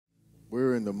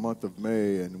We're in the month of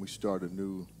May, and we start a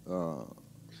new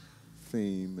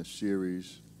theme, a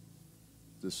series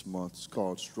this month. It's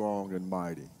called Strong and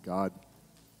Mighty. God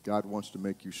wants to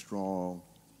make you strong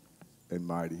and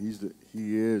mighty.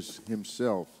 He is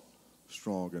himself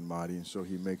strong and mighty, and so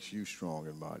he makes you strong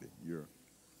and mighty. You're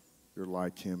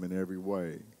like him in every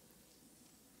way.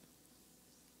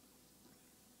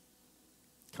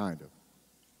 Kind of.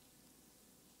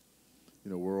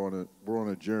 You know, we're on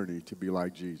a journey to be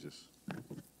like Jesus.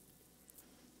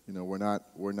 You know,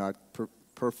 we're not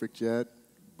perfect yet,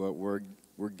 but we're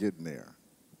getting there.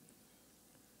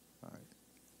 All right.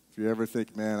 If you ever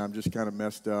think, man, I'm just kind of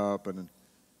messed up, and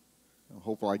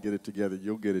hopefully I get it together,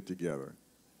 you'll get it together.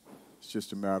 It's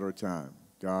just a matter of time.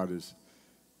 God is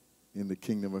in the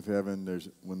kingdom of heaven.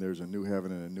 When there's a new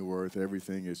heaven and a new earth,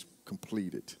 everything is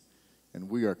completed, and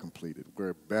we are completed.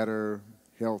 We're better,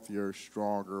 healthier,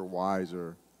 stronger,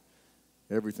 wiser.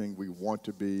 Everything we want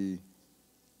to be,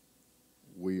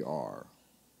 we are.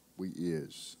 We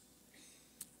is.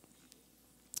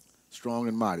 Strong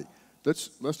and mighty.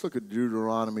 Let's look at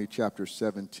Deuteronomy chapter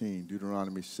 17.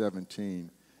 Deuteronomy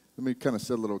 17. Let me kind of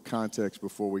set a little context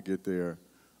before we get there.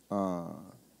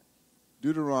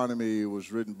 Deuteronomy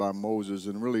was written by Moses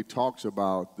and really talks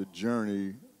about the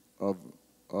journey of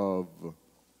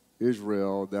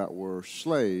Israel that were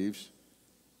slaves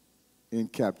in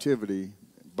captivity,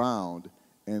 bound,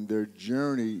 and their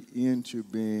journey into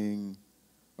being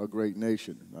a great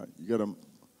nation. You got to,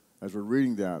 as we're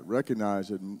reading that, recognize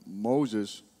that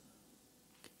Moses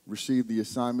received the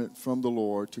assignment from the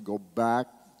Lord to go back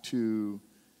to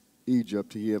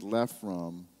Egypt he had left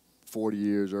from 40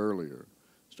 years earlier.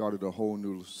 Started a whole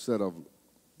new set of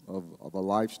a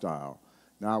lifestyle.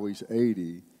 Now he's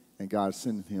 80, and God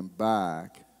sent him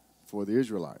back for the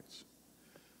Israelites.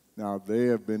 Now, they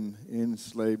have been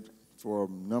enslaved for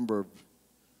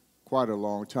quite a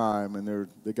long time, and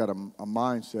they got a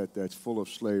mindset that's full of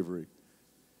slavery.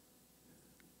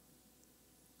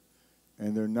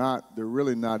 And they're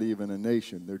really not even a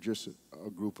nation. They're just a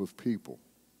group of people.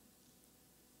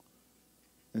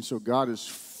 And so God is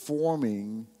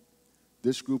forming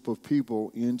this group of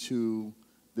people into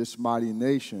this mighty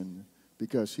nation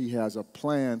because he has a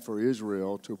plan for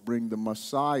Israel to bring the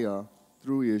Messiah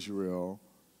through Israel,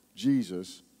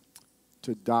 Jesus,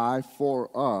 to die for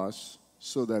us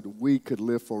so that we could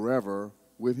live forever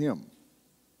with him.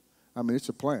 I mean, it's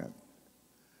a plan.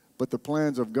 But the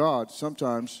plans of God,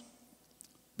 sometimes,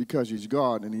 because he's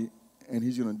God and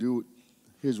he's going to do it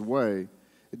his way,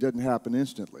 it doesn't happen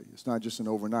instantly. It's not just an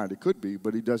overnight. It could be,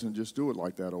 but he doesn't just do it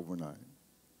like that overnight.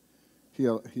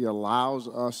 He allows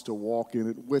us to walk in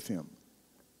it with him.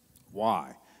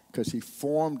 Why? Because he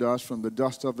formed us from the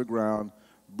dust of the ground,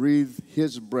 breathed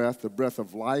his breath, the breath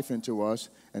of life into us,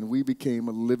 and we became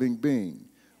a living being,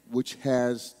 which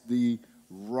has the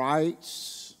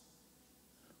rights,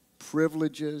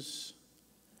 privileges,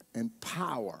 and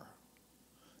power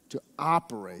to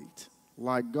operate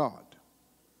like God.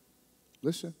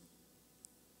 Listen.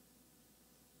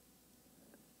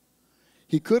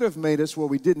 He could have made us where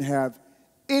we didn't have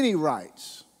any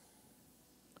rights,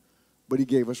 but he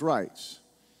gave us rights.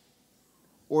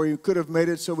 Or he could have made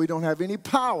it so we don't have any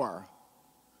power,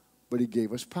 but he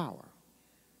gave us power.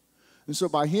 And so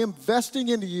by him vesting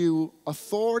into you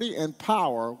authority and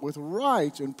power with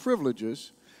rights and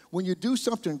privileges, when you do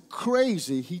something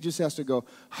crazy, he just has to go,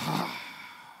 how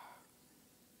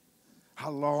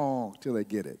long till they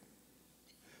get it?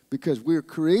 Because we're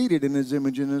created in his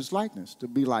image and his likeness to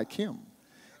be like him.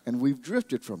 And we've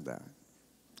drifted from that.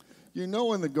 You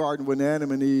know, in the garden when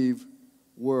Adam and Eve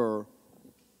were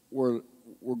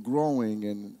growing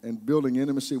and building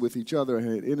intimacy with each other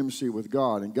and had intimacy with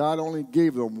God, and God only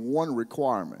gave them one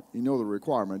requirement. You know the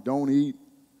requirement. Don't eat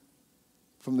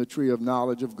from the tree of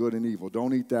knowledge of good and evil.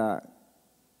 Don't eat that.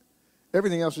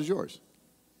 Everything else is yours.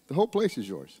 The whole place is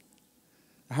yours.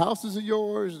 The houses are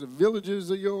yours. The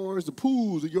villages are yours. The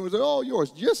pools are yours. They're all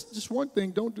yours. Just one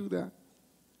thing. Don't do that.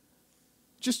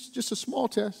 Just a small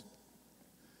test.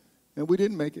 And we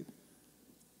didn't make it.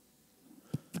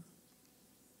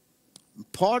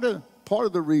 Part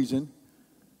of the reason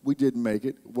we didn't make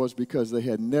it was because they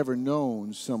had never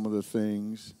known some of the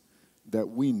things that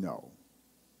we know,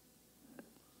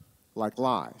 like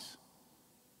lies.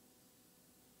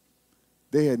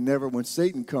 They had never, when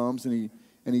Satan comes and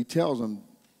he tells them,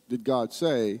 did God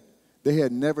say, they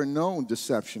had never known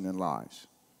deception and lies.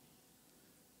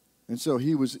 And so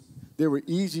they were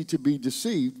easy to be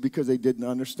deceived because they didn't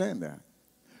understand that.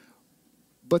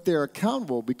 But they're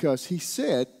accountable because he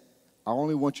said, I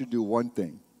only want you to do one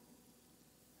thing.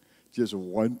 Just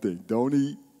one thing. Don't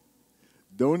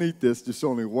eat this. Just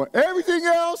only one. Everything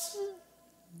else,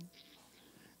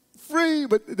 me,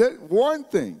 but that one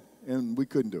thing. And we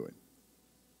couldn't do it.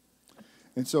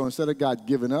 And so instead of God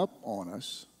giving up on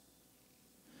us,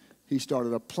 he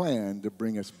started a plan to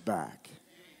bring us back,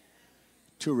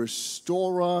 to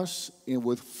restore us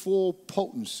with full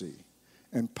potency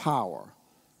and power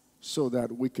so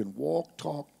that we can walk,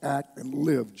 talk, act, and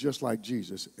live just like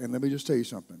Jesus. And let me just tell you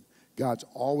something. God's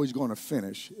always going to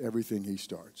finish everything he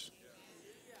starts.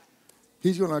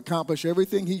 He's going to accomplish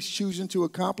everything he's choosing to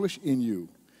accomplish in you,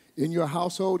 in your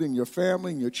household, in your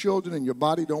family, in your children, in your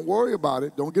body. Don't worry about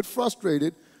it. Don't get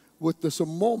frustrated with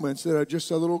some moments that are just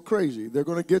a little crazy. They're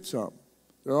going to get some.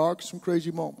 There are some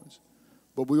crazy moments.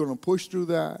 But we're going to push through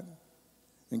that,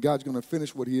 and God's going to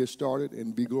finish what he has started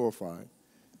and be glorified.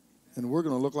 And we're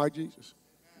going to look like Jesus,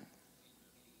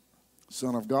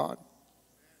 Son of God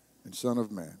and Son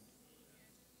of Man.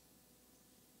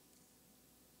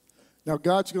 Now,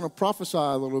 God's going to prophesy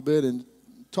a little bit and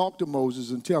talk to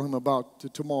Moses and tell him about the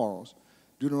tomorrows.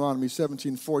 Deuteronomy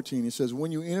 17:14, he says,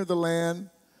 when you enter the land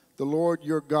the Lord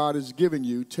your God is giving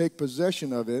you, take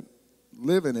possession of it,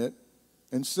 live in it,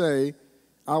 and say,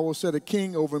 I will set a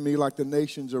king over me like the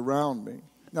nations around me.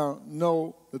 Now,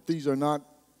 know that these are not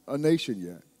a nation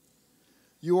yet.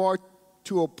 You are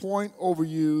to appoint over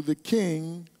you the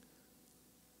king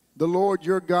the Lord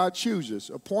your God chooses.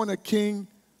 Appoint a king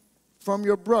from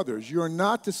your brothers. You are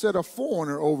not to set a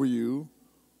foreigner over you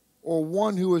or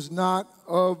one who is not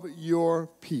of your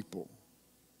people.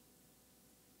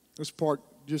 Let's park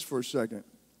just for a second.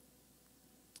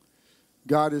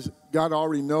 God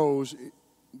already knows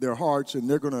their hearts, and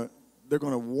they're going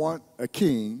to want a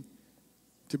king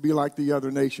to be like the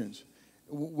other nations.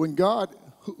 When God,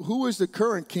 who is the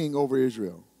current king over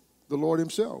Israel? The Lord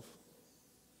himself.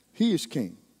 He is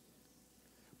king.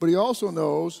 But he also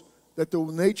knows that the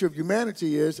nature of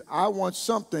humanity is, I want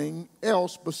something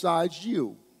else besides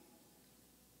you.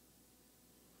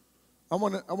 I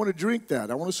want to drink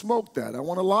that. I want to smoke that. I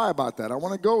want to lie about that. I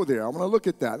want to go there. I want to look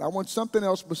at that. I want something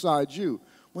else besides you.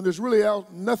 When there's really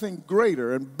nothing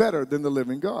greater and better than the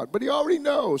living God. But he already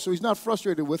knows, so he's not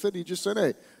frustrated with it. He just said,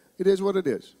 hey, it is what it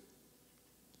is.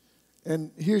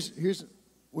 And here's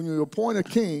when you appoint a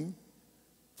king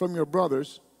from your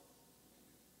brothers,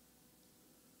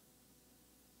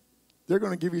 they're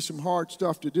going to give you some hard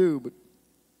stuff to do, but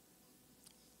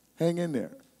hang in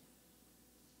there.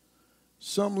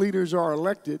 Some leaders are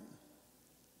elected,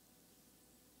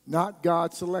 not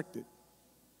God selected.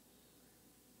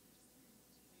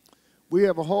 We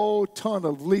have a whole ton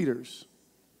of leaders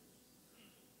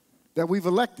that we've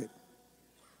elected.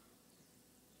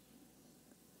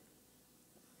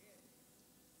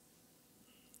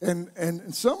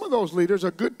 And some of those leaders are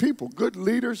good people, good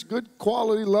leaders, good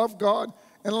quality, love God,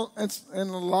 and a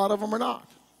lot of them are not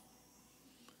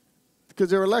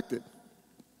because they're elected.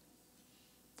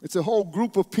 It's a whole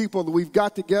group of people that we've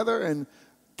got together and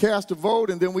cast a vote,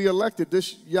 and then we elected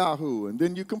this Yahoo, and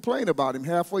then you complain about him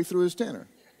halfway through his tenure.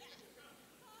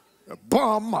 A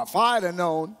bum, if I'd have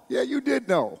known. Yeah, you did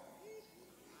know.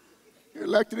 You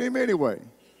elected him anyway.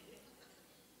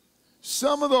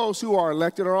 Some of those who are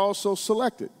elected are also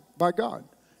selected by God.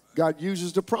 God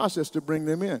uses the process to bring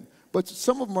them in. But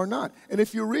some of them are not. And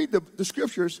if you read the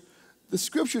scriptures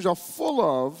are full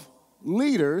of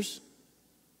leaders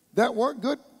that weren't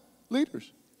good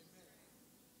leaders.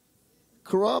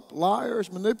 Corrupt,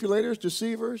 liars, manipulators,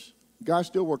 deceivers. God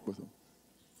still worked with them.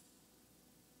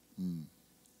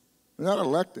 They're not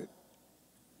elected.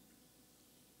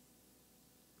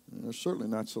 And they're certainly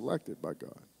not selected by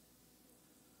God.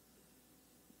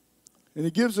 And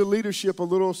he gives the leadership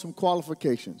some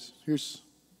qualifications.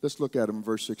 Let's look at them in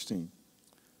verse 16.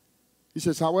 He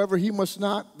says, however, he must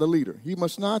not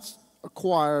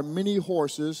acquire many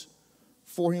horses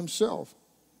for himself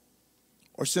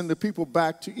or send the people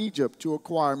back to Egypt to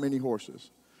acquire many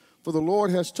horses. For the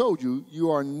Lord has told you,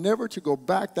 you are never to go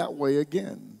back that way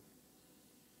again.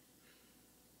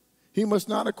 He must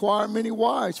not acquire many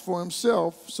wives for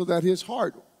himself so that his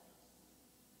heart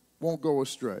won't go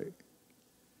astray.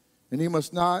 And he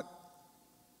must not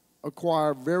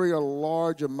acquire very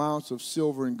large amounts of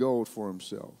silver and gold for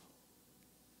himself.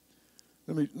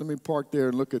 Let me park there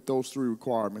and look at those three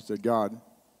requirements that God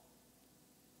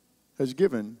has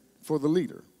given for the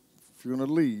leader. If you're going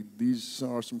to lead, these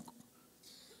are some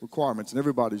requirements, and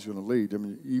everybody's going to lead. I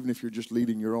mean, even if you're just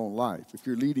leading your own life. If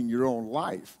you're leading your own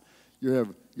life, you have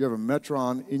a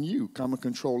metron in you, comma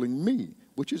controlling me,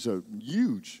 which is a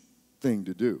huge thing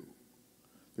to do.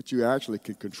 That you actually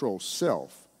can control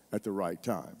self at the right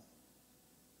time.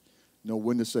 Know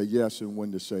when to say yes and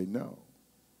when to say no.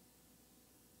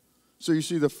 So you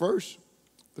see the first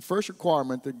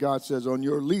requirement that God says on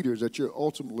your leaders that you're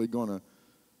ultimately going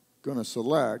to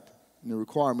select and the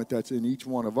requirement that's in each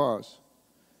one of us,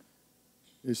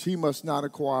 is he must not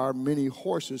acquire many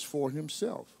horses for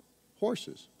himself.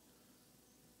 Horses.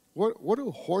 What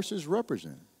do horses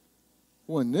represent?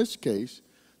 Well, in this case,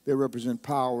 they represent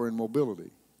power and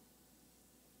mobility.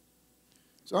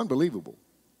 It's unbelievable.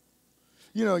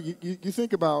 You know, you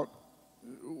think about,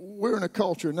 we're in a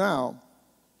culture now,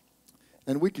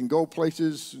 and we can go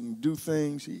places and do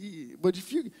things. But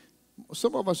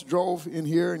some of us drove in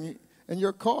here, and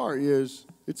your car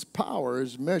its power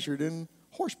is measured in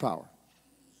horsepower.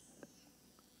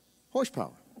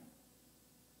 Horsepower.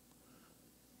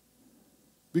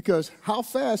 Because how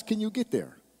fast can you get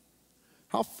there?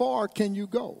 How far can you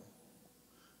go?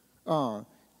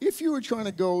 If you were trying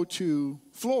to go to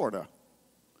Florida,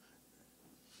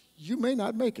 you may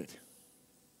not make it.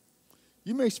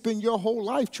 You may spend your whole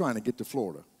life trying to get to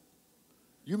Florida.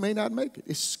 You may not make it.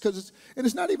 And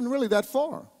it's not even really that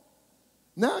far.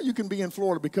 Now you can be in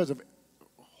Florida because of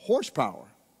horsepower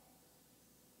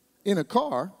in a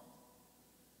car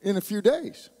in a few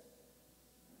days.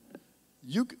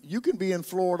 You can be in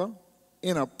Florida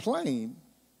in a plane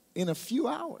in a few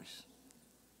hours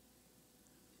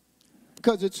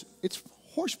because it's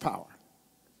horsepower.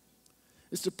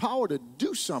 It's the power to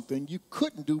do something you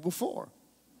couldn't do before.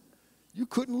 You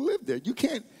couldn't live there. You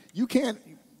can't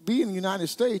be in the United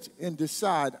States and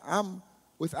decide, I'm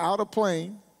without a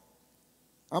plane,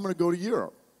 I'm going to go to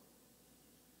Europe.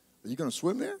 Are you going to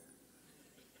swim there?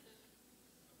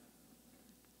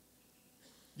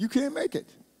 You can't make it.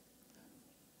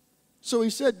 So he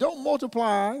said, don't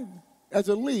multiply as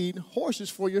a lead horses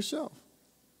for yourself.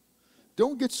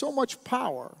 Don't get so much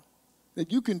power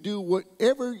that you can do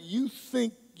whatever you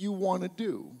think you want to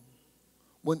do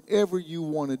whenever you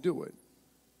want to do it.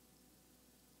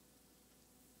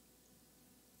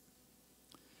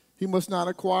 He must not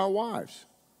acquire wives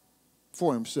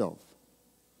for himself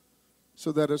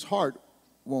so that his heart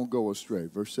won't go astray.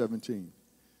 Verse 17.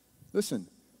 Listen,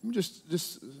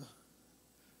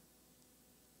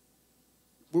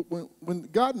 when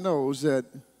God knows that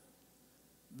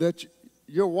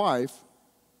your wife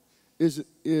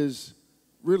is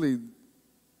really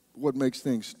what makes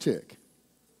things tick.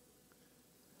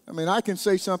 I mean, I can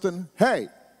say something, hey.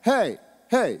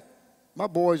 My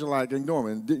boys are like, ignore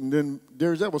me. And then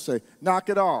there's that will say, knock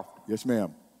it off. Yes,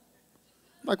 ma'am.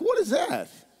 I'm like, what is that?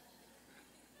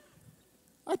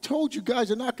 I told you guys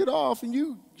to knock it off, and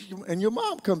your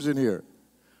mom comes in here.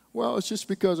 Well, it's just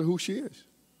because of who she is.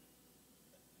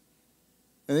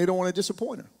 And they don't want to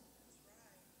disappoint her.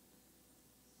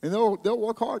 And they'll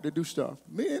work hard to do stuff.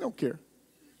 Me, they don't care.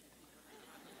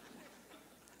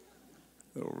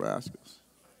 Little rascals.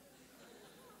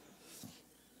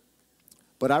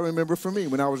 But I remember for me,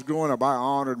 when I was growing up, I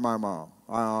honored my mom.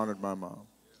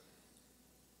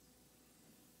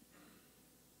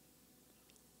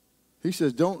 He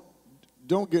says, don't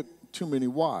get too many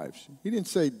wives. He didn't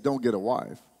say don't get a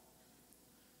wife.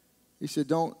 He said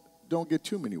don't get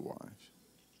too many wives.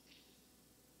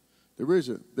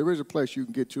 There is a place you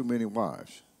can get too many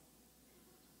wives.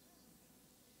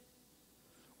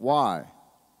 Why?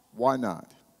 Why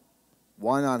not?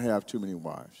 Why not have too many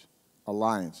wives?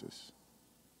 Alliances.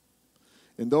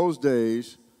 In those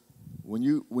days, when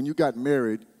you got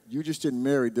married, you just didn't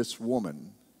marry this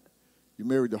woman. You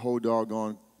married the whole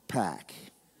doggone pack.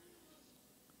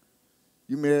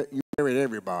 You married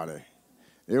everybody.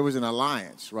 There was an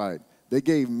alliance, right? They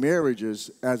gave marriages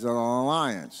as an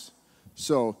alliance.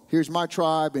 So here's my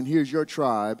tribe and here's your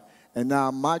tribe, and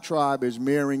now my tribe is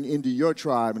marrying into your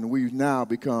tribe, and we've now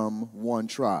become one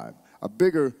tribe. A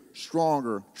bigger,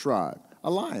 stronger tribe.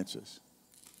 Alliances.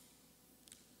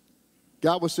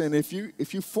 God was saying, if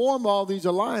you form all these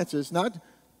alliances, not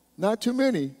too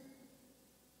many,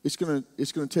 it's gonna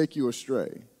take you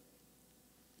astray.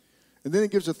 And then he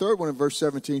gives a third one in verse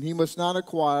 17. He must not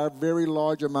acquire very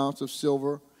large amounts of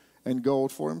silver and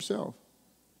gold for himself.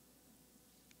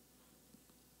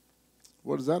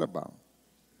 What is that about?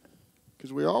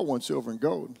 Because we all want silver and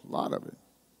gold, a lot of it.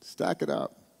 Stack it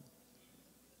up.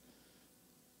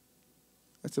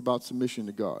 That's about submission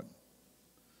to God.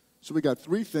 So we got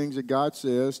three things that God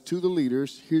says to the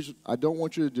leaders. I don't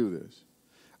want you to do this.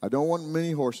 I don't want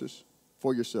many horses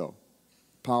for yourself.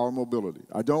 Power, mobility.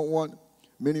 I don't want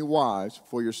many wives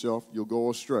for yourself. You'll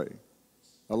go astray.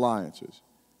 Alliances.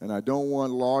 And I don't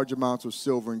want large amounts of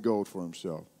silver and gold for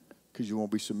himself, because you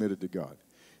won't be submitted to God.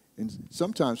 And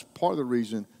sometimes part of the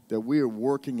reason that we are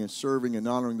working and serving and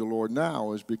honoring the Lord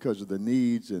now is because of the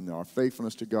needs and our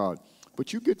faithfulness to God.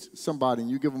 But you get somebody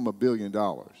and you give them $1 billion,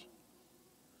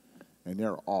 and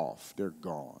they're off. They're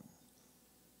gone.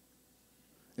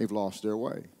 They've lost their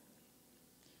way.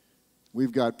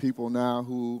 We've got people now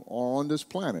who are on this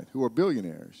planet who are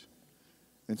billionaires.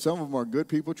 And some of them are good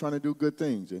people trying to do good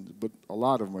things, but a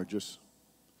lot of them are just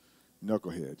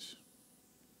knuckleheads.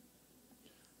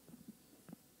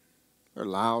 They're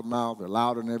loudmouth, they're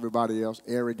louder than everybody else,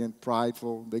 arrogant,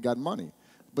 prideful. They got money.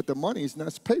 But the money is not,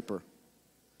 it's paper.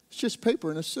 It's just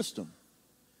paper in a system.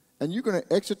 And you're going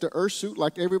to exit the earth suit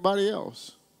like everybody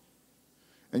else.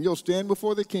 And you'll stand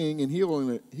before the king, and he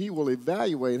will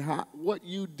evaluate what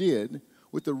you did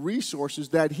with the resources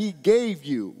that he gave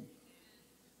you.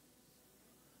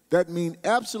 That mean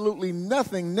absolutely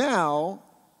nothing now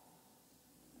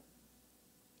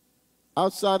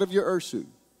outside of your earth suit.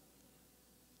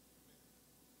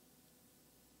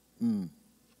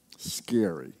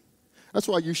 Scary. That's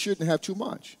why you shouldn't have too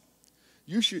much.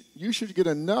 You should get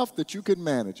enough that you can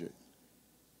manage it.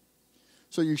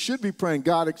 So you should be praying,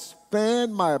 God,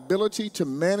 expand my ability to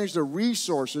manage the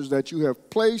resources that you have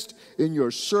placed in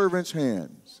your servant's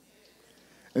hands.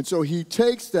 And so he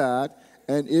takes that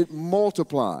and it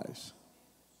multiplies.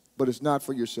 But it's not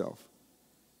for yourself.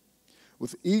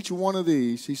 With each one of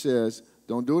these, he says,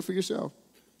 don't do it for yourself.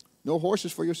 No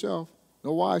horses for yourself.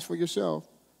 No wives for yourself.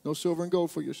 No silver and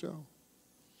gold for yourself.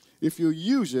 If you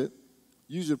use it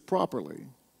properly, and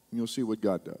you'll see what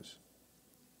God does.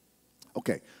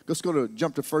 Okay, let's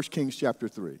jump to 1 Kings chapter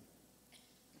 3.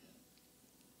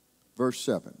 Verse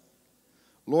 7.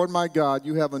 Lord my God,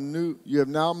 you have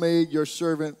now made your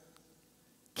servant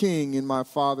king in my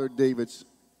father David's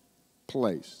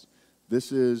place.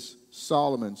 This is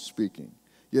Solomon speaking.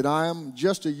 Yet I am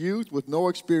just a youth with no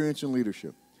experience in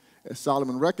leadership. As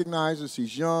Solomon recognizes,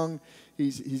 he's young.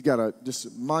 He's got this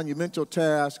monumental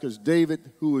task because David,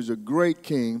 who is a great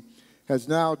king, has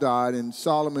now died, and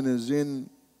Solomon is in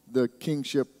the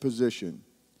kingship position.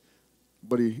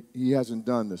 But he hasn't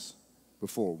done this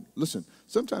before. Listen,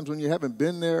 sometimes when you haven't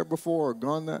been there before or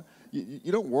gone there,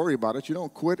 you don't worry about it. You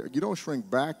don't quit. Or you don't shrink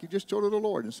back. You just go to the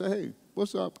Lord and say, hey,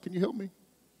 what's up? Can you help me?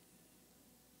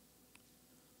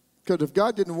 Because if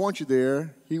God didn't want you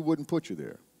there, he wouldn't put you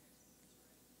there.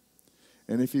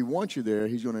 And if he wants you there,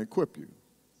 he's going to equip you.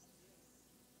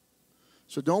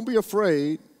 So don't be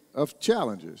afraid of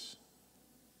challenges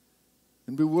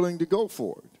and be willing to go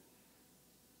for it.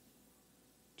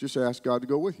 Just ask God to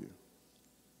go with you.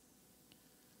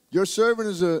 Your servant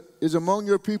is among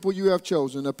your people you have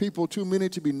chosen, a people too many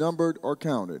to be numbered or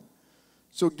counted.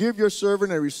 So give your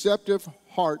servant a receptive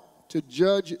heart to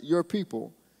judge your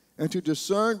people and to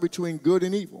discern between good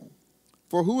and evil.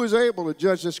 For who is able to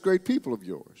judge this great people of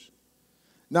yours?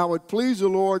 Now it pleased the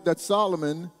Lord that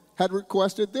Solomon had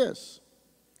requested this.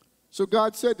 So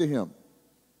God said to him,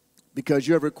 because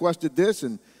you have requested this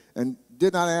and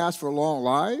did not ask for long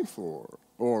life or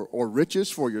riches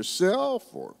for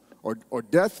yourself or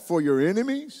death for your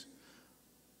enemies,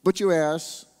 but you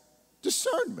ask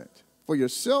discernment for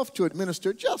yourself to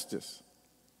administer justice.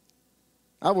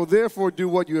 I will therefore do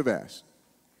what you have asked.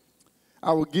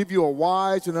 I will give you a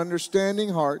wise and understanding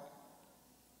heart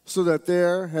so that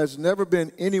there has never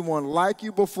been anyone like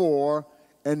you before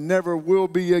and never will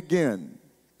be again.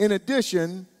 In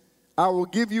addition, I will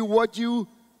give you what you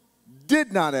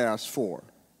did not ask for,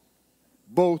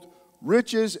 both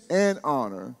riches and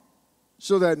honor,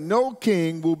 so that no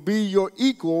king will be your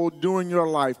equal during your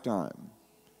lifetime.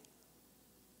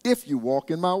 If you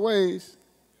walk in my ways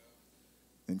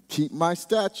and keep my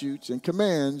statutes and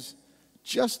commands,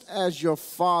 just as your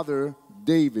father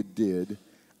David did,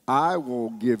 I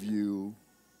will give you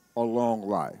a long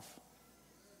life.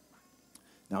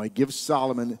 Now he gives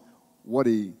Solomon what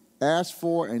he asked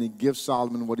for, and he gives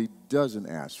Solomon what he doesn't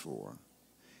ask for.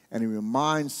 And he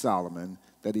reminds Solomon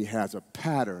that he has a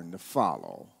pattern to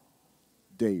follow.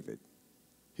 David,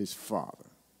 his father.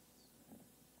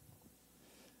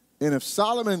 And if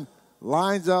Solomon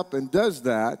lines up and does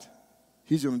that,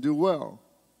 he's going to do well.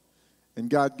 And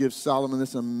God gives Solomon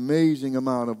this amazing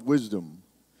amount of wisdom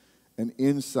and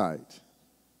insight.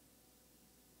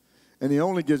 And he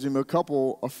only gives him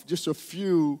just a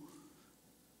few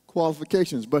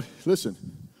qualifications. But listen,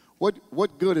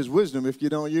 what good is wisdom if you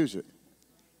don't use it?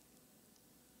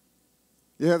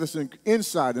 You have this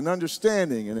insight and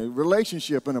understanding and a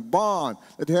relationship and a bond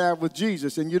that you have with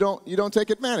Jesus, and you don't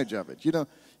take advantage of it. You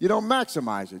don't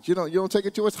maximize it. You don't take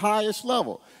it to its highest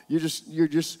level. You're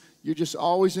just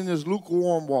always in this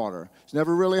lukewarm water. It's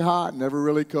never really hot, never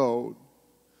really cold.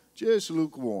 Just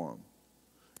lukewarm.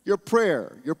 Your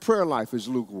prayer life is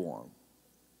lukewarm.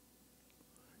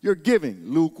 Your giving,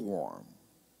 lukewarm.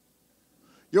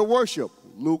 Your worship,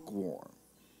 lukewarm.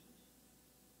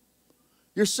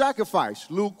 Your sacrifice,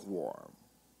 lukewarm.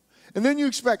 And then you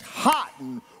expect hot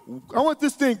and I want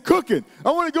this thing cooking.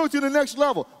 I want to go to the next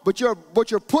level. But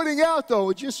what you're putting out, though,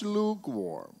 is just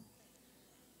lukewarm.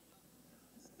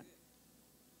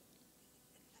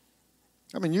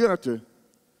 I mean, you have to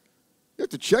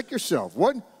check yourself.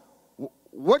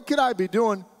 What could I be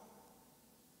doing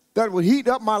that would heat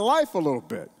up my life a little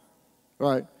bit,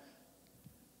 right?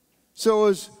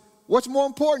 So what's more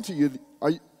important to you?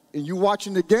 Are you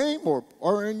watching the game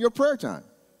or in your prayer time?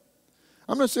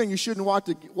 I'm not saying you shouldn't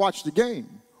watch the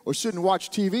game or shouldn't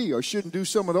watch TV or shouldn't do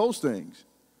some of those things.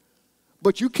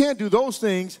 But you can't do those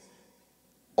things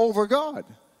over God.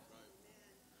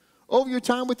 Over your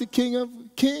time with the King of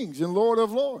Kings and Lord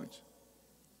of Lords.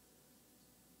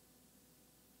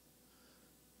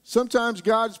 Sometimes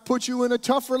God's put you in a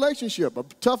tough relationship, a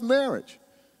tough marriage,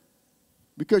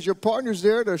 because your partner's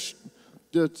there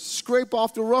to scrape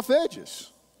off the rough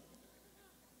edges.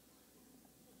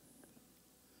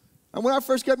 And when I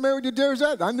first got married to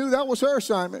Derzette, I knew that was her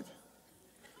assignment.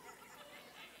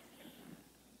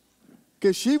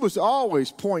 Because she was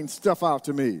always pointing stuff out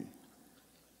to me.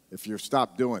 If you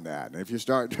stop doing that, and if you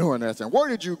start doing that, saying, where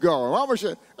did you go? And I was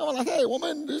like, hey,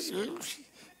 woman, this.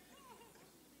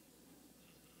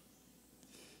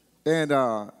 And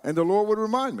the Lord would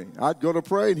remind me. I'd go to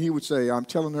pray, and he would say, I'm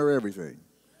telling her everything.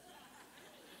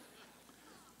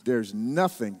 There's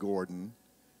nothing, Gordon,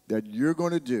 that you're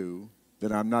going to do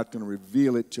that I'm not going to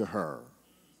reveal it to her.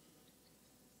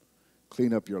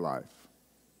 Clean up your life.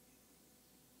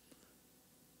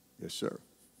 Yes, sir.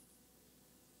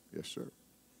 Yes, sir.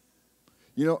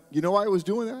 You know why he was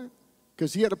doing that?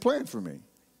 Because he had a plan for me.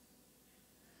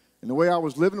 And the way I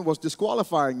was living was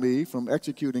disqualifying me from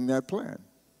executing that plan.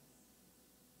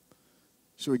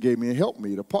 So he gave me a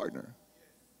helpmeet, a partner,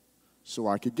 so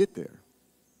I could get there.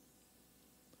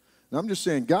 Now I'm just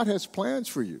saying, God has plans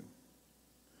for you.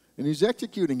 And he's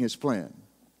executing his plan.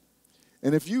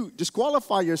 And if you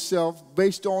disqualify yourself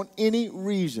based on any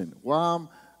reason, well,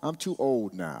 I'm too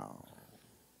old now.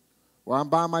 Well, I'm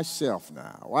by myself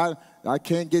now. Well, I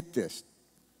can't get this.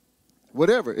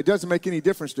 Whatever. It doesn't make any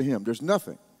difference to him. There's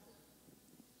nothing.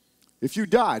 If you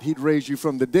died, he'd raise you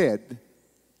from the dead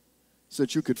so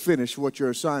that you could finish what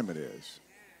your assignment is.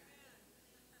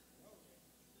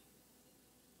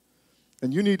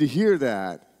 And you need to hear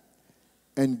that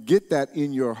and get that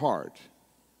in your heart,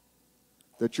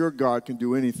 that your God can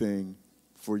do anything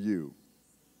for you.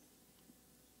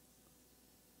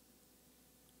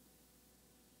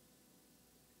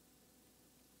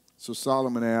 So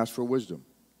Solomon asked for wisdom.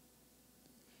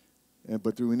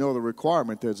 But do we know the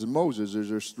requirement that in Moses,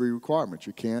 there's 3 requirements.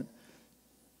 You can't,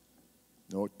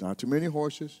 no, not too many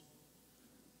horses,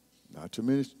 not too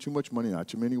much money, not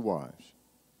too many wives.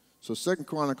 So 2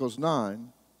 Chronicles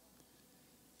 9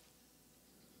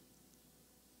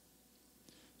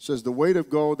 says the weight of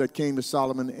gold that came to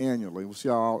Solomon annually. We'll see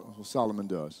how Solomon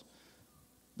does.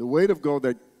 The weight of gold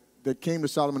that came to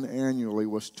Solomon annually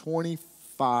was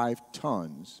 25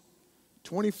 tons.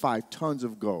 25 tons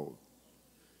of gold.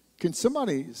 Can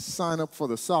somebody sign up for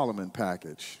the Solomon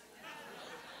package?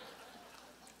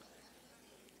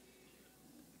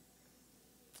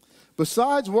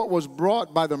 Besides what was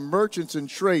brought by the merchants and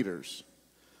traders.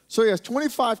 So he has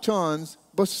 25 tons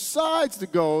besides the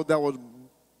gold that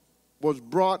was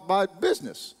brought by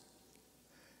business.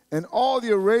 And all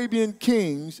the Arabian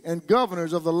kings and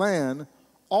governors of the land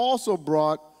also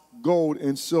brought gold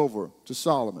and silver to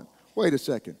Solomon. Wait a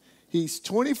second. He's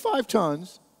 25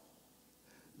 tons.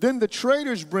 Then the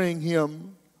traders bring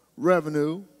him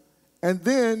revenue. And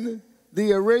then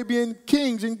the Arabian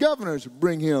kings and governors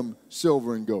bring him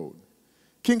silver and gold.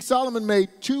 King Solomon made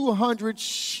 200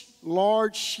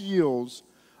 large shields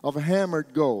of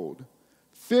hammered gold.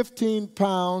 15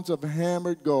 pounds of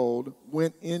hammered gold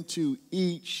went into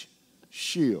each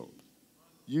shield.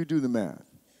 You do the math.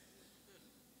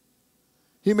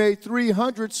 He made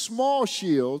 300 small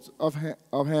shields of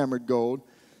hammered gold,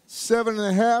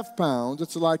 7.5 pounds.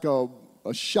 It's like a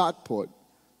shot put.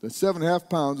 The 7.5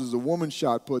 pounds is a woman's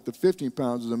shot put. The 15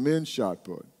 pounds is a men's shot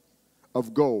put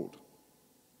of gold.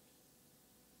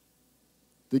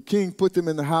 The king put them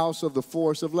in the house of the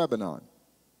forest of Lebanon.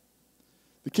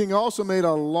 The king also made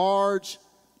a large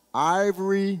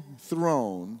ivory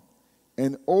throne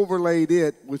and overlaid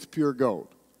it with pure gold.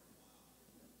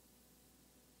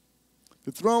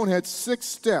 The throne had 6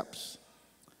 steps.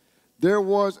 There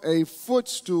was a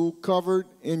footstool covered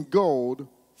in gold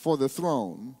for the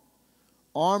throne,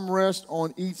 armrest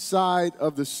on each side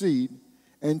of the seat,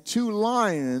 and 2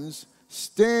 lions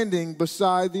standing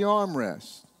beside the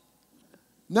armrest.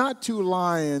 Not 2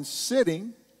 lions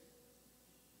sitting,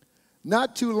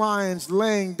 not 2 lions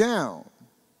laying down,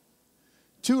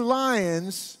 2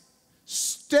 lions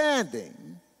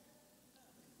standing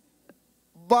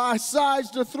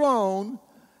besides the throne,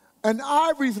 an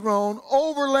ivory throne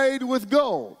overlaid with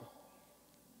gold.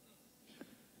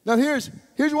 Now here's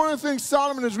one of the things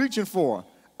Solomon is reaching for.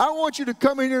 I want you to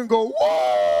come in here and go, whoa!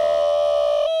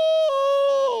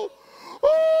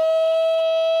 Oh!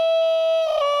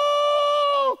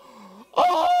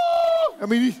 I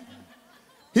mean,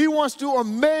 he wants to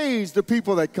amaze the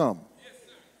people that come.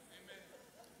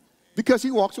 Because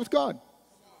he walks with God.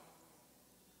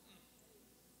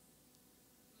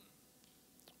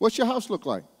 What's your house look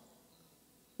like?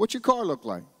 What's your car look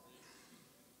like?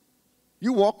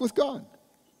 You walk with God.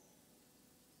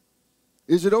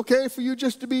 Is it okay for you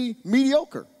just to be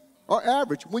mediocre or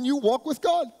average when you walk with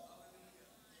God?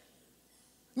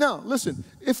 Now, listen,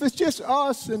 if it's just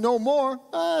us and no more,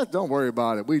 don't worry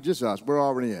about it. We just us. We're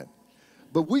already in.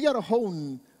 But we got a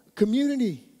whole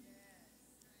community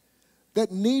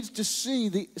that needs to see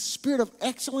the spirit of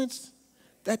excellence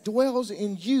that dwells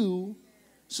in you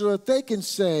so that they can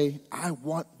say, I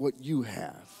want what you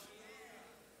have.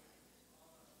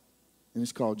 And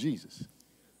it's called Jesus.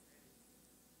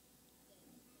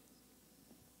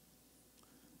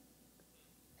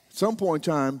 At some point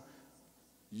in time,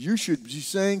 you should be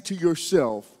saying to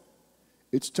yourself,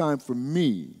 it's time for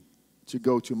me to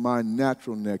go to my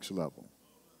natural next level.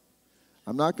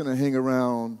 I'm not going to hang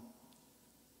around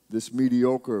this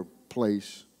mediocre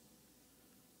place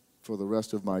for the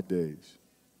rest of my days.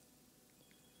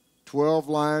 12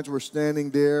 lions were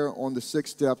standing there on the 6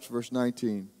 steps, verse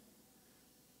 19.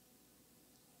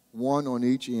 One on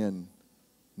each end.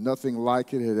 Nothing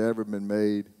like it had ever been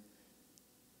made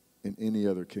in any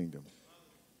other kingdom.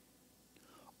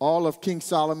 All of King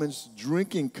Solomon's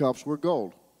drinking cups were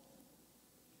gold.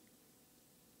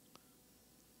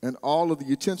 And all of the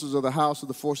utensils of the house of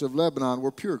the forest of Lebanon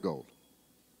were pure gold.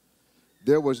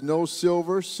 There was no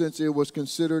silver, since it was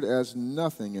considered as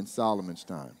nothing in Solomon's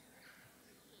time.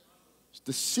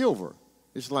 The silver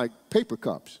is like paper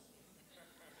cups.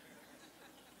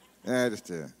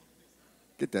 Just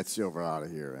get that silver out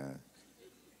of here,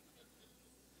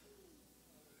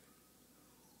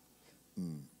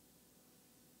 man.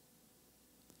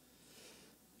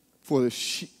 For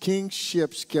the king's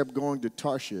ships kept going to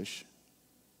Tarshish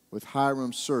with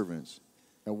Hiram's servants,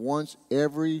 and once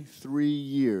every 3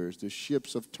 years the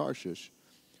ships of Tarshish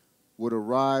would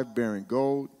arrive bearing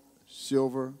gold,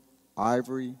 silver,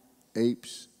 ivory,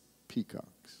 apes,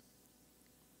 peacocks.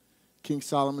 King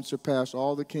Solomon surpassed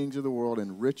all the kings of the world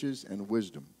in riches and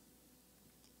wisdom.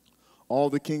 All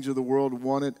the kings of the world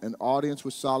wanted an audience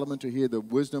with Solomon to hear the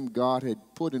wisdom God had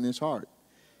put in his heart.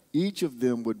 Each of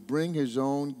them would bring his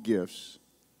own gifts,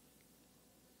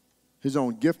 his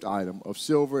own gift item of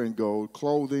silver and gold,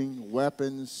 clothing,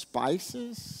 weapons,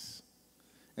 spices,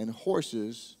 and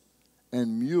horses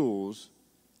and mules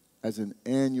as an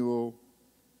annual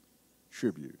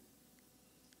tribute.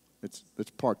 Let's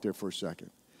park there for a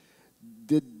second.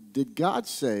 Did God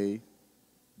say,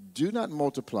 do not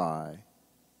multiply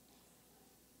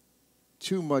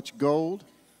too much gold,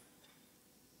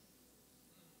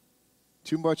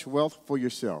 too much wealth for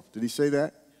yourself? Did he say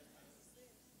that?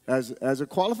 As a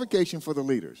qualification for the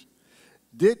leaders.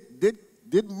 Did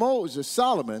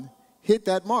Solomon hit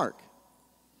that mark?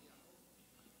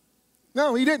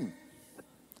 No, he didn't.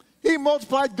 He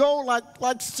multiplied gold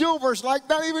like silvers, like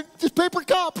not even just paper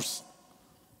cups.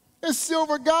 A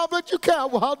silver goblet, you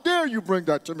can't. Well, how dare you bring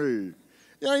that to me?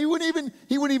 You know, he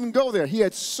wouldn't even go there. He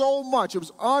had so much. It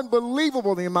was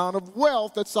unbelievable the amount of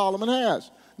wealth that Solomon has.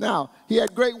 Now, he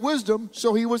had great wisdom,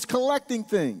 so he was collecting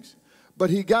things. But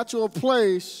he got to a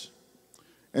place,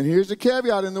 and here's the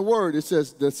caveat in the word. It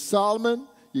says that Solomon,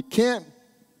 you can't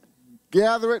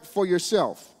gather it for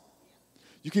yourself.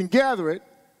 You can gather it,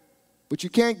 but you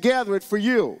can't gather it for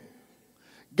you.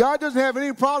 God doesn't have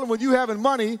any problem with you having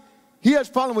money. He has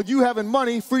a problem with you having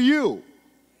money for you.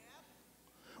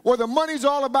 Well, the money's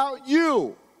all about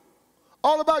you.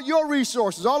 All about your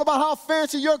resources. All about how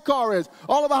fancy your car is.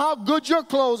 All about how good your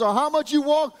clothes are. How much you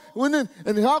walk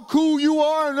and how cool you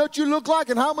are and what you look like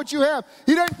and how much you have.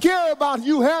 He doesn't care about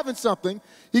you having something.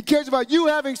 He cares about you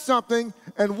having something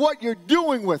and what you're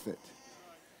doing with it.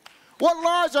 What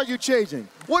lives are you changing?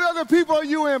 What other people are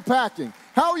you impacting?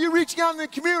 How are you reaching out in the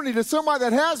community to somebody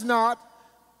that has not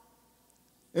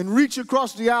and reach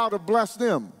across the aisle to bless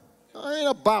them? It ain't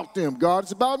about them, God.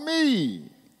 It's about me.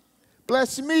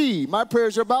 Bless me. My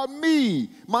prayers are about me.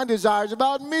 My desires are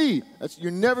about me. You're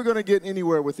never going to get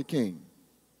anywhere with the king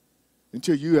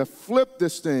until you have flipped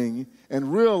this thing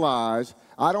and realize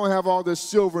I don't have all this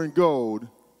silver and gold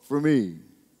for me.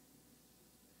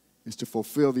 Is to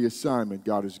fulfill the assignment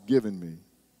God has given me.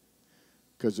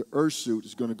 Because the earth suit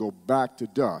is going to go back to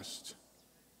dust.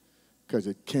 because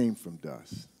it came from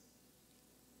dust.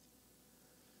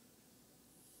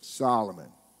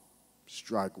 Solomon,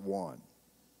 strike one.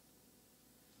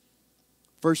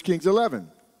 1 Kings 11.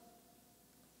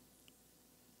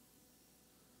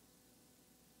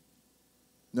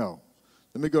 No.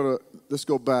 Let's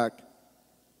go back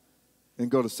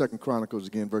and go to 2 Chronicles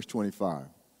again, verse 25.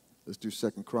 Let's do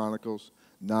 2 Chronicles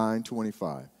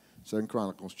 9:25. 2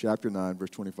 Chronicles chapter 9,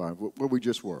 verse 25, where we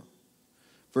just were.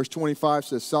 Verse 25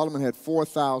 says, Solomon had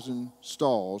 4,000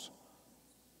 stalls.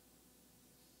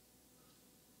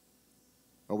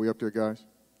 Are we up there, guys?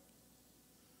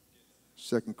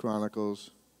 2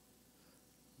 Chronicles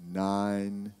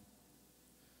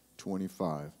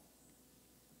 9:25.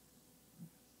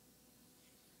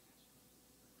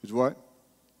 Is what?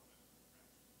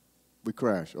 We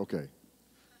crash. Okay.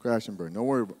 Crash and burn. Don't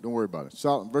worry about it.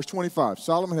 Verse 25.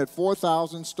 Solomon had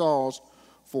 4,000 stalls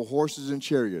for horses and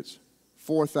chariots.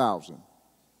 4,000.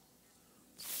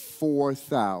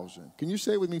 4,000. Can you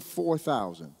say it with me?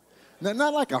 4,000.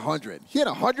 Not like 100. He had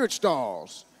 100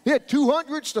 stalls. He had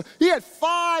 200 stalls. He had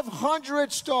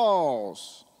 500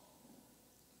 stalls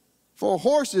for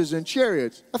horses and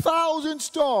chariots. 1,000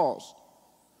 stalls.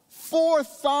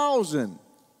 4,000.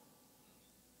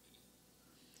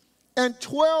 And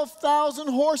 12,000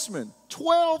 horsemen.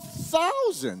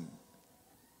 12,000.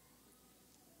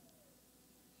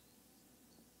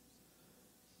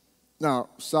 Now,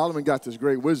 Solomon got this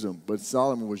great wisdom, but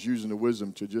Solomon was using the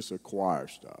wisdom to just acquire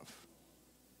stuff.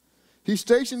 He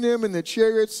stationed them in the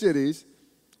chariot cities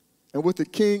and with the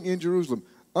king in Jerusalem.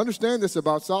 Understand this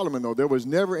about Solomon, though. There was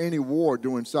never any war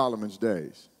during Solomon's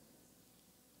days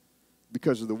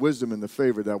because of the wisdom and the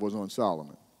favor that was on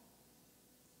Solomon.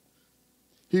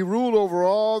 He ruled over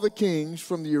all the kings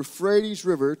from the Euphrates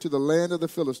River to the land of the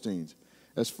Philistines,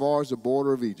 as far as the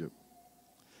border of Egypt.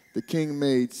 The king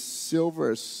made silver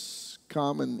as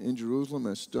common in Jerusalem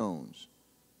as stones,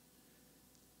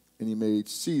 and he made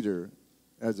cedar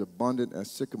as abundant as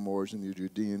sycamores in the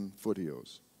Judean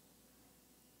foothills.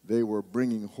 They were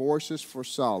bringing horses for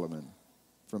Solomon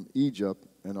from Egypt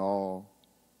and all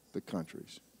the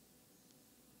countries.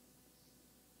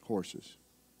 Horses.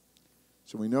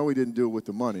 So we know he didn't do it with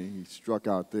the money. He struck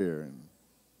out there. And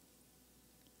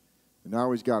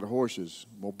now he's got horses,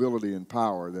 mobility and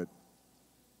power, that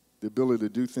the ability to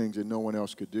do things that no one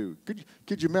else could do.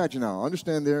 Could you imagine now?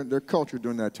 Understand their culture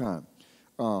during that time.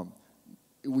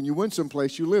 When you went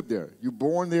someplace, you lived there. You were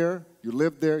born there, you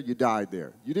lived there, you died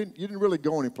there. You didn't really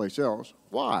go anyplace else.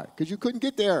 Why? Because you couldn't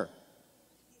get there.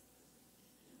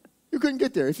 You couldn't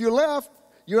get there. If you left,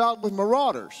 you're out with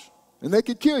marauders, and they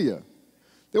could kill you.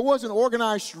 There wasn't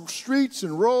organized streets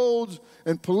and roads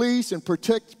and police and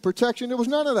protection. There was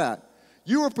none of that.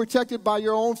 You were protected by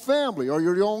your own family or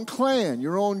your own clan,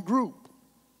 your own group.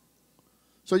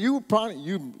 So if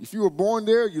you were born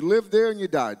there, you lived there and you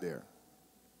died there.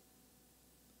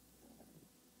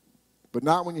 But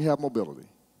not when you have mobility.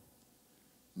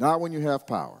 Not when you have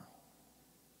power.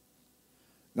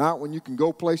 Not when you can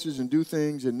go places and do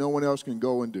things that no one else can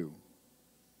go and do.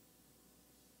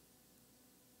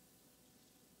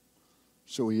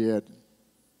 So he had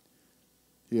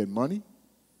money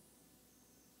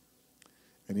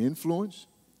and influence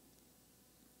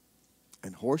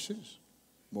and horses,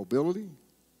 mobility,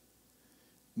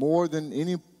 more than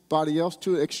anybody else,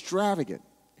 to extravagant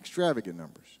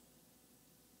numbers.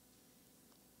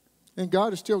 And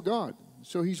God is still God.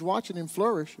 So he's watching him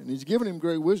flourish, and he's giving him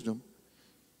great wisdom.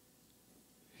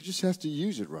 He just has to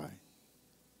use it right.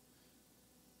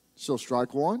 So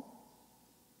strike one.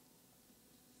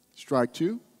 Strike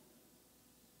two.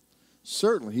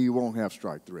 Certainly he won't have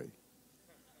strike three.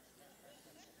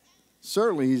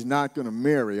 Certainly he's not going to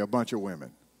marry a bunch of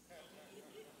women.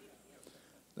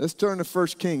 Let's turn to 1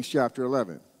 Kings chapter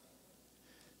 11.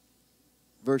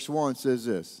 Verse 1 says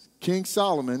this. King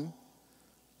Solomon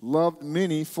loved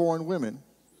many foreign women,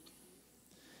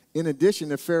 in addition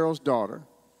to Pharaoh's daughter,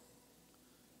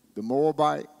 the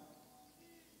Moabite,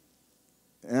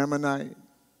 Ammonite,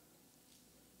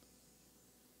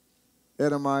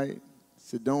 Edomite,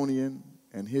 Sidonian,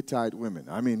 and Hittite women.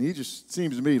 I mean, he just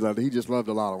seems to me like he just loved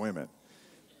a lot of women.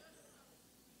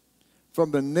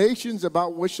 From the nations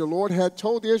about which the Lord had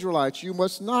told the Israelites, you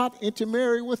must not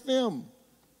intermarry with them.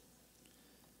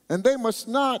 And they must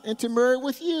not intermarry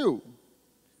with you,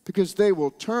 because they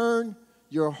will turn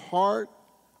your heart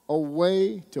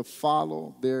away to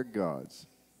follow their gods.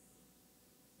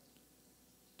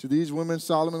 To these women,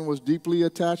 Solomon was deeply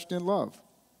attached in love.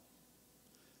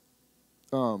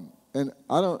 And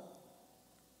I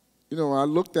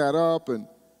looked that up,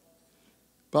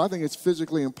 but I think it's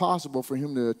physically impossible for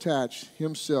him to attach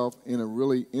himself in a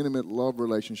really intimate love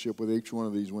relationship with each one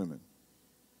of these women.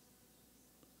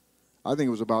 I think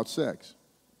it was about sex.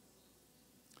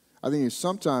 I think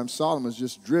sometimes Solomon's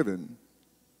just driven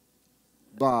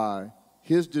by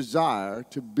his desire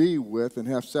to be with and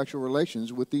have sexual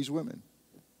relations with these women.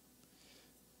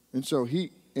 And so he's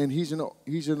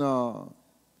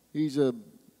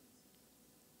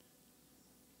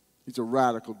a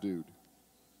radical dude.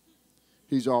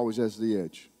 He's always at the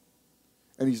edge.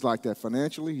 And he's like that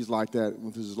financially. He's like that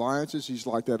with his alliances. He's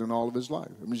like that in all of his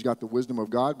life. I mean, he's got the wisdom of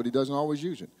God, but he doesn't always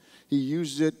use it. He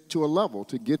uses it to a level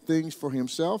to get things for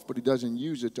himself, but he doesn't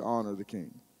use it to honor the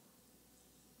king.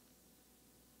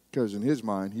 Because in his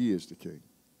mind, he is the king.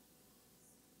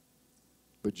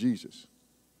 But Jesus.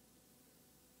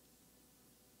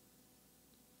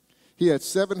 He had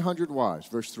 700 wives,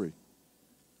 verse 3.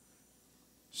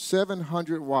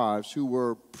 700 wives who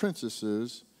were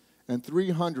princesses and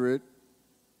 300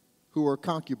 who were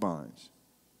concubines.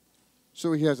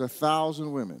 So he has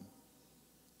 1,000 women,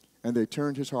 and they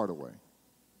turned his heart away.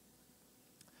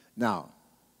 Now,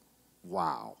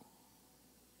 wow.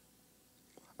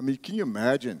 I mean, can you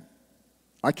imagine?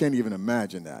 I can't even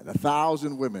imagine that.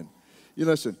 1,000 women. You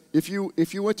listen, if you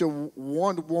went to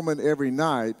one woman every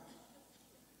night,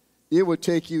 it would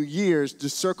take you years to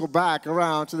circle back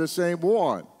around to the same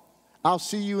one. I'll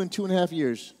see you in 2.5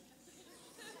 years.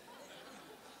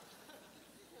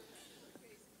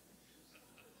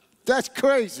 That's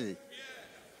crazy.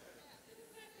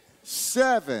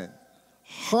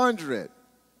 700.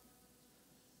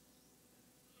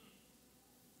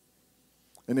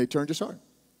 And they turned his heart.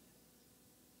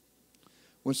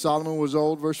 When Solomon was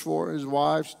old, verse 4, his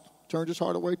wives turned his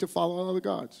heart away to follow other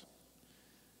gods.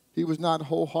 He was not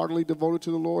wholeheartedly devoted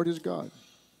to the Lord his God,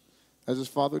 as his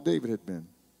father David had been.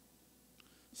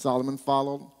 Solomon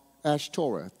followed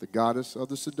Ashtoreth, the goddess of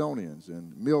the Sidonians,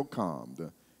 and Milcom,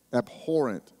 the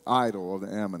abhorrent idol of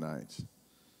the Ammonites.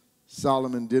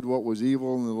 Solomon did what was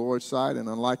evil in the Lord's sight, and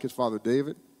unlike his father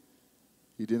David,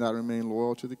 he did not remain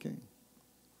loyal to the king.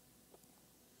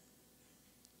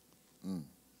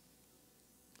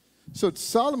 So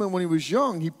Solomon, when he was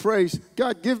young, he prays,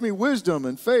 God, give me wisdom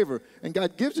and favor, and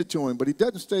God gives it to him, but he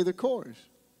doesn't stay the course.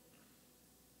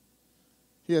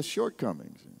 He has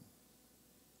shortcomings.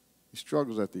 He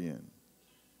struggles at the end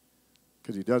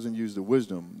because he doesn't use the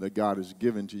wisdom that God has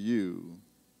given to you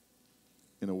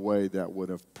in a way that would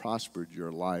have prospered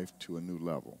your life to a new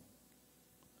level.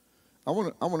 I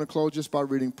want to close just by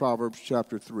reading Proverbs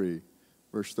chapter 3,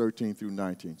 verse 13 through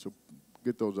 19. So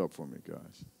get those up for me,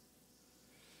 guys.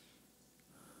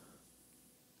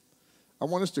 I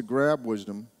want us to grab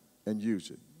wisdom and use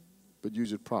it, but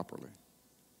use it properly.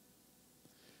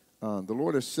 The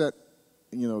Lord has set,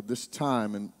 this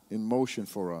time in motion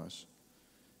for us.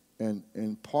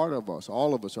 And part of us,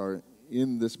 all of us are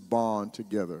in this bond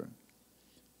together.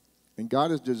 And God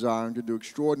is desiring to do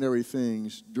extraordinary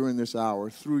things during this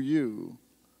hour through you,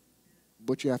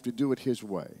 but you have to do it his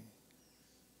way.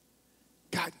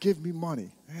 God, give me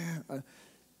money.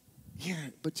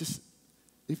 But just...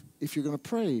 If you're going to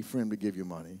pray for him to give you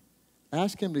money,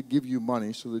 ask him to give you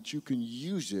money so that you can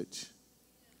use it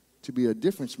to be a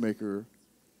difference maker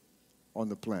on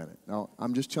the planet. Now,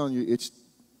 I'm just telling you,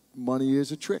 money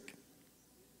is a trick.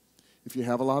 If you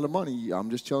have a lot of money, I'm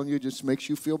just telling you, it just makes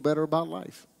you feel better about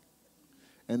life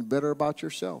and better about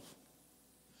yourself.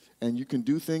 And you can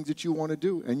do things that you want to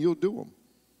do, and you'll do them.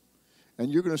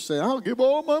 And you're going to say, I'll give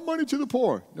all my money to the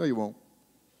poor. No, you won't.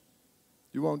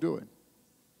 You won't do it.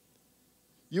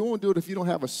 You won't do it if you don't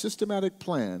have a systematic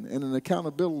plan and an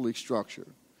accountability structure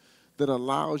that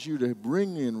allows you to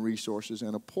bring in resources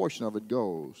and a portion of it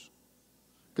goes.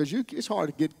 Because it's hard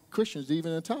to get Christians to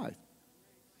even a tithe.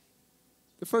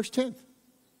 The first tenth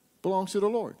belongs to the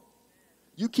Lord.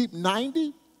 You keep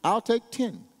 90, I'll take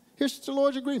 10. Here's the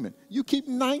Lord's agreement. You keep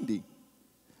 90.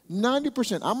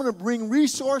 90%. I'm going to bring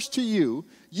resource to you.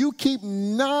 You keep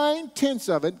 9/10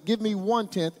 of it. Give me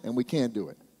 1/10, and we can't do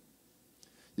it.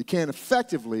 You can't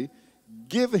effectively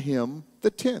give him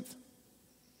the 10th.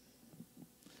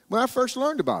 When I first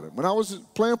learned about it, when I was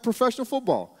playing professional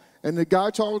football, and the guy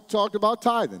talked about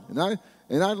tithing, and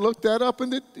I looked that up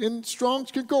in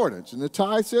Strong's Concordance, and the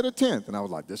tithe said 1/10, and I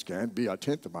was like, this can't be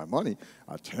 1/10 of my money.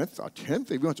 A tenth?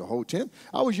 He wants a whole 10th.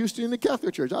 I was used to in the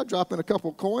Catholic Church. I'd drop in a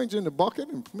couple coins in the bucket,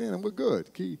 and man, we're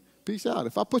good. Peace out.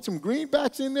 If I put some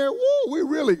greenbacks in there, woo, we're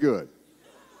really good.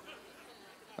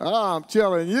 I'm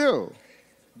telling you.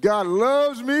 God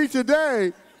loves me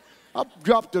today. I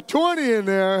dropped a 20 in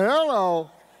there.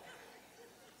 Hello.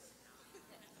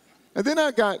 And then I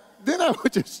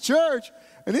went to church,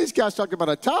 and these guys talked about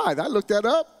a tithe. I looked that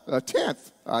up. A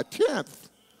tenth.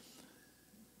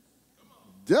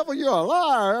 Devil, you're a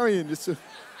liar. I mean,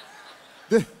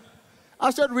 I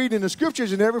started reading the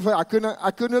scriptures and everything. I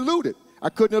couldn't elude it. I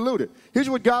couldn't elude it. Here's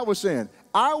what God was saying.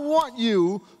 I want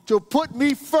you to put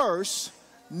me first,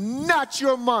 not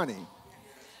your money.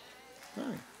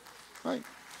 Right.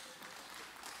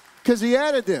 Because he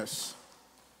added this.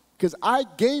 Because I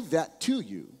gave that to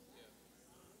you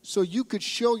so you could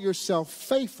show yourself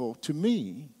faithful to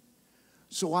me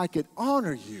so I could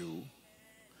honor you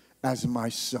as my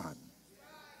son.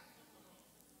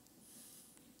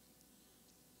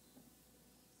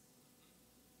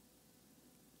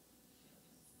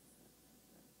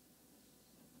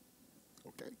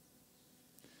 Okay.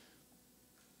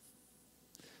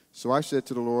 So I said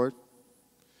to the Lord,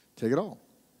 take it all.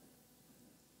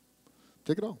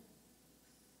 Take it all.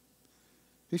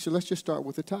 He said, let's just start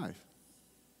with the tithe.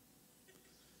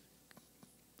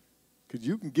 Because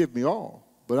you can give me all,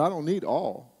 but I don't need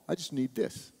all. I just need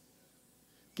this.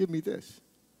 Give me this.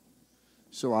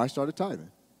 So I started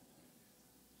tithing.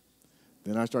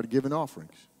 Then I started giving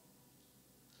offerings.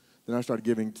 Then I started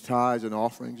giving tithes and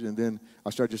offerings, and then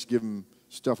I started just giving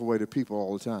stuff away to people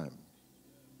all the time.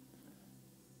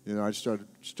 You know, I just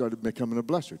started becoming a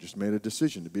blesser, just made a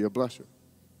decision to be a blesser.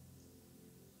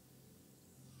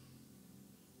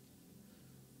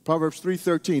 Proverbs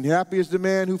 3:13, happy is the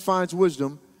man who finds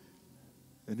wisdom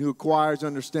and who acquires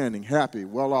understanding. Happy,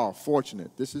 well off,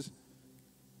 fortunate.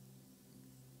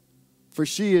 For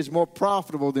she is more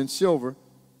profitable than silver,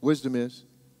 wisdom is,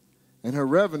 and her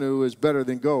revenue is better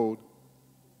than gold.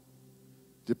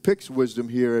 Depicts wisdom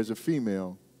here as a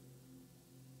female.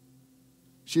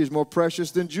 She is more precious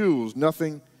than jewels.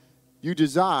 Nothing you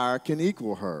desire can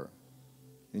equal her.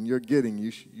 In your getting,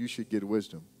 you should get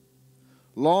wisdom.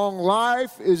 Long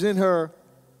life is in her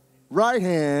right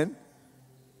hand,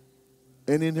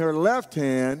 and in her left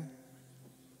hand,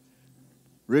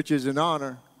 riches and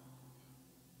honor.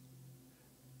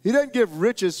 He doesn't give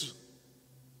riches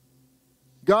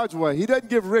God's way. He doesn't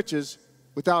give riches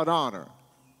without honor.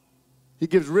 He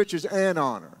gives riches and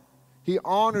honor. He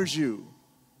honors you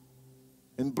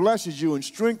and blesses you and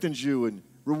strengthens you and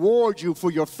rewards you for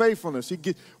your faithfulness.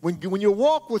 When you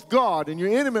walk with God and you're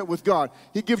intimate with God,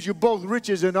 he gives you both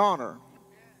riches and honor.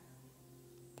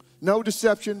 No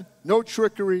deception, no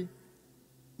trickery,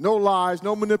 no lies,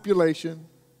 no manipulation.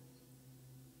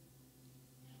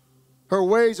 Her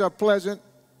ways are pleasant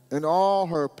and all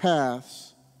her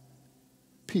paths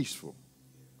peaceful.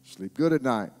 Sleep good at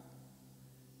night.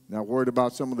 Not worried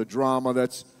about some of the drama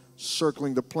that's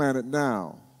circling the planet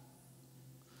now,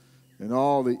 and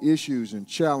all the issues and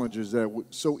challenges that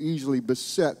would so easily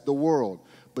beset the world.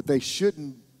 But they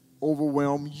shouldn't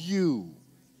overwhelm you.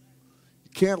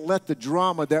 You can't let the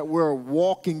drama that we're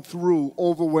walking through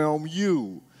overwhelm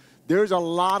you. There's a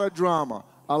lot of drama,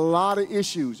 a lot of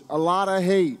issues, a lot of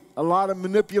hate, a lot of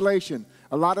manipulation,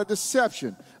 a lot of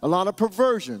deception, a lot of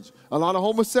perversions, a lot of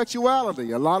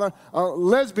homosexuality, a lot of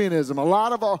lesbianism, a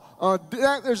lot of,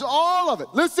 there's all of it.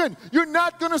 Listen, you're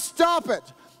not going to stop it.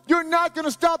 You're not going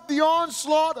to stop the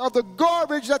onslaught of the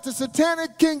garbage that the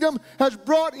satanic kingdom has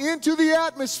brought into the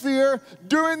atmosphere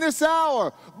during this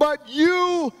hour. But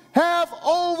you have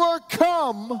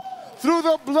overcome through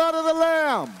the blood of the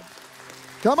Lamb.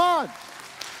 Come on.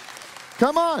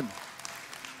 Come on.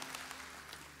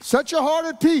 Set your heart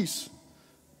at peace.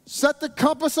 Set the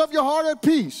compass of your heart at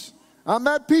peace. I'm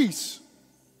at peace.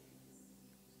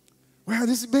 Well,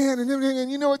 this is man and everything,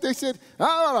 and you know what they said?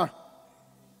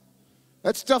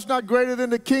 That stuff's not greater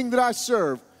than the king that I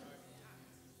serve.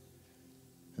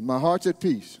 And my heart's at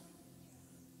peace.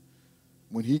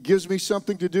 When he gives me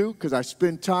something to do, because I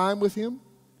spend time with him,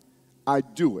 I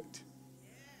do it.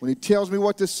 When he tells me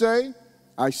what to say,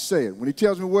 I say it. When he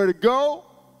tells me where to go,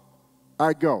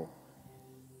 I go.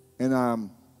 And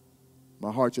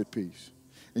my heart's at peace.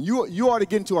 And you ought to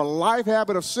get into a life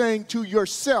habit of saying to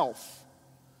yourself,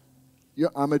 yeah,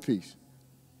 I'm at peace.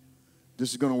 This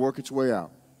is going to work its way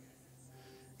out.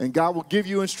 And God will give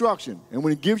you instruction. And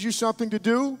when he gives you something to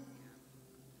do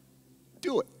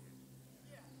it.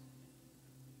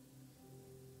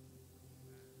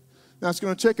 Now, it's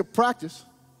going to take a practice,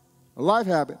 a life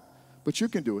habit, but you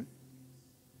can do it.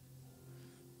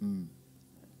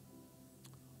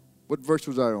 What verse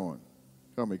was I on?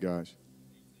 Tell me, guys.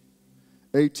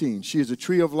 18. She is a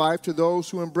tree of life to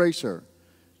those who embrace her.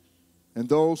 And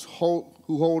those who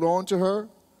hold on to her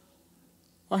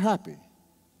are happy.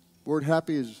 Word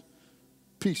happy is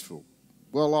peaceful,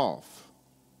 well off.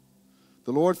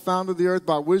 The Lord founded the earth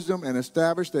by wisdom and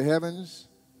established the heavens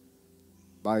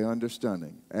by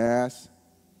understanding. Ask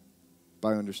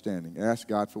by understanding. Ask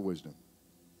God for wisdom.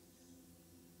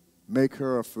 Make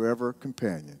her a forever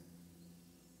companion.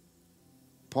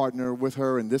 Partner with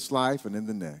her in this life and in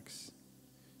the next.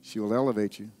 She will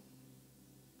elevate you.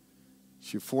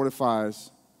 She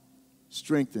fortifies,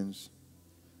 strengthens,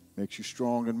 makes you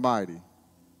strong and mighty.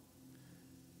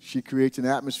 She creates an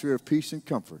atmosphere of peace and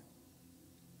comfort.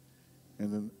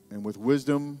 And with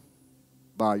wisdom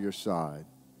by your side,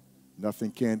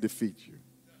 nothing can defeat you.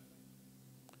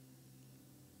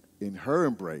 In her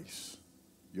embrace,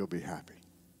 you'll be happy.